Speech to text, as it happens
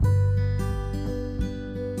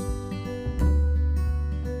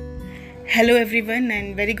Hello everyone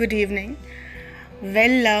and very good evening.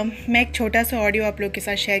 Well मैं एक छोटा सा ऑडियो आप लोग के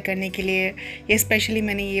साथ शेयर करने के लिए ये स्पेशली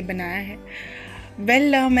मैंने ये बनाया है।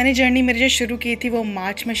 मैंने जर्नी मेरी जो शुरू की थी वो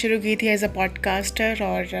मार्च में शुरू की थी एज अ पॉडकास्टर,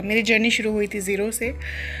 और मेरी जर्नी शुरू हुई थी ज़ीरो से।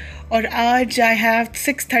 और आज I have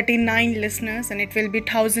 639 listeners and it will be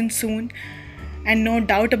 1000 soon, and no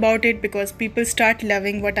doubt about it, because people start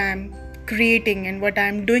loving what I am creating and what I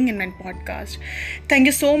am doing in my podcast. Thank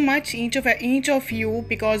you so much, each of you.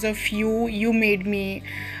 Because of you made me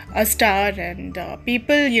a star, and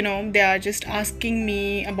people, they are just asking me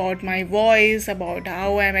about my voice, about how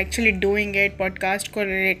I am actually doing it. podcast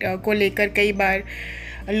को लेकर कई बार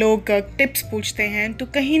लोग tips पूछते हैं, तो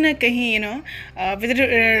कहीं ना कहीं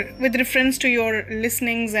with reference to your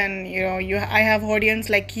listenings and I have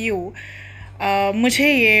audience like you. मुझे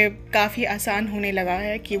ये काफ़ी आसान होने लगा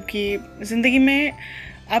है, क्योंकि ज़िंदगी में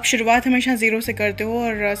आप शुरुआत हमेशा ज़ीरो से करते हो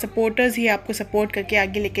और सपोर्टर्स ही आपको सपोर्ट करके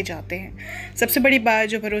आगे लेके जाते हैं। सबसे बड़ी बात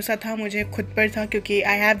जो भरोसा था मुझे खुद पर था, क्योंकि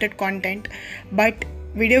I have that content, but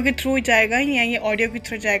video के थ्रू जाएगा या ये ऑडियो के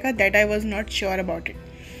थ्रू जाएगा, that I was not sure about it.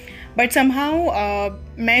 But somehow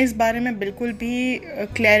मैं इस बारे में बिल्कुल भी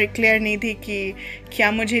क्लियर नहीं थी कि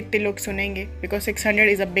क्या मुझे इतने लोग सुनेंगे, because 600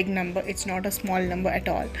 is a big number, it's not a small number at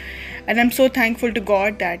all. And I'm so thankful to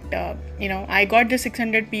God that I got the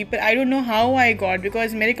 600 people. I don't know how I got,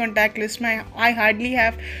 because मेरे contact list में I hardly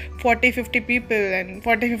have 40-50 people, and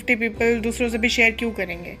 40-50 people दूसरों से भी share क्यों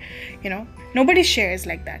करेंगे? Nobody shares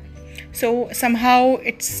like that. So somehow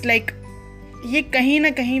it's like ये कहीं ना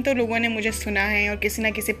कहीं तो लोगों ने मुझे सुना है और किसी ना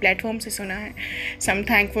किसी प्लेटफॉर्म से सुना है. So I'm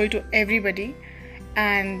thankful to everybody.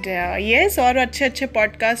 And yes, और अच्छे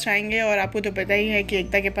पॉडकास्ट आएंगे, और आपको तो पता ही है कि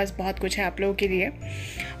एकता के पास बहुत कुछ है आप लोगों के लिए.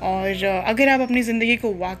 और अगर आप अपनी ज़िंदगी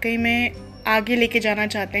को वाकई में आगे लेके जाना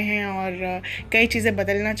चाहते हैं और कई चीज़ें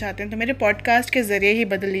बदलना चाहते हैं, तो मेरे पॉडकास्ट के ज़रिए ही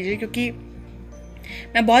बदल लीजिए, क्योंकि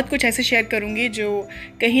मैं बहुत कुछ ऐसे शेयर करूँगी जो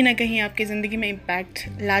कहीं ना कहीं आपकी ज़िंदगी में इम्पैक्ट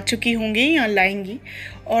ला चुकी होंगी या लाएंगी,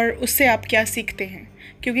 और उससे आप क्या सीखते हैं.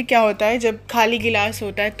 क्योंकि क्या होता है, जब खाली गिलास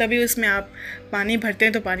होता है तभी उसमें आप पानी भरते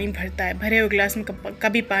हैं तो पानी भरता है, भरे हुए गिलास में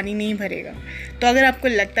कभी पानी नहीं भरेगा. तो अगर आपको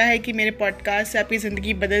लगता है कि मेरे पॉडकास्ट से आपकी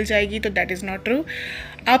ज़िंदगी बदल जाएगी, तो दैट इज़ नॉट ट्रू.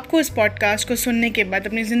 आपको इस पॉडकास्ट को सुनने के बाद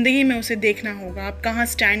अपनी ज़िंदगी में उसे देखना होगा, आप कहाँ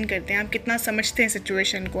स्टैंड करते हैं, आप कितना समझते हैं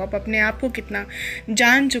सिचुएशन को, आप अपने आप को कितना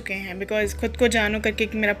जान चुके हैं. बिकॉज खुद को जानो करके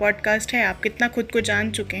एक मेरा पॉडकास्ट है, आप कितना खुद को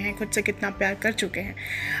जान चुके हैं, खुद से कितना प्यार कर चुके हैं.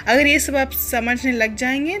 अगर ये सब आप समझने लग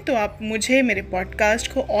जाएंगे तो आप मुझे, मेरे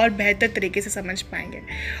पॉडकास्ट को और बेहतर तरीके से समझ पाएंगे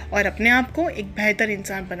और अपने आप को एक बेहतर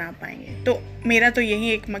इंसान बना पाएंगे. तो मेरा तो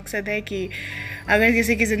यही एक मकसद है कि अगर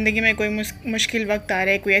किसी की ज़िंदगी में कोई मुश्किल वक्त आ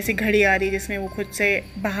रहा है, कोई ऐसी घड़ी आ रही है जिसमें वो खुद से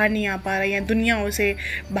बाहर नहीं आ पा रहा है या दुनिया उसे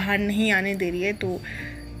बाहर नहीं आने दे रही है, तो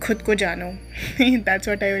खुद को जानो. That's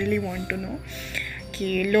what I really want to know,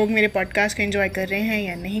 कि लोग मेरे पॉडकास्ट को एंजॉय कर रहे हैं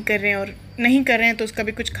या नहीं कर रहे हैं. और नहीं कर रहे हैं तो उसका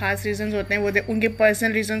भी कुछ खास रीजंस होते हैं, वो उनके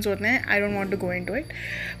पर्सनल रीजंस होते हैं. I don't want to go into it.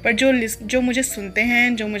 But जो मुझे सुनते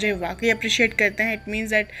हैं, जो मुझे वाकई अप्रिशिएट करते हैं, इट मीन्स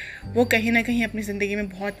दैट वो कहीं ना कहीं अपनी ज़िंदगी में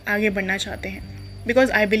बहुत आगे बढ़ना चाहते हैं,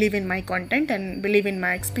 because I believe in my content and believe in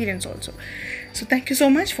my experience also. So thank you so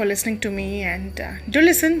much for listening to me, and do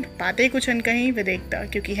listen. बातें कुछ अनकहीं विद एकता,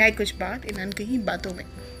 क्योंकि है कुछ बात इन अनकहीं बातों में.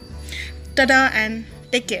 Tata and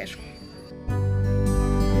take care.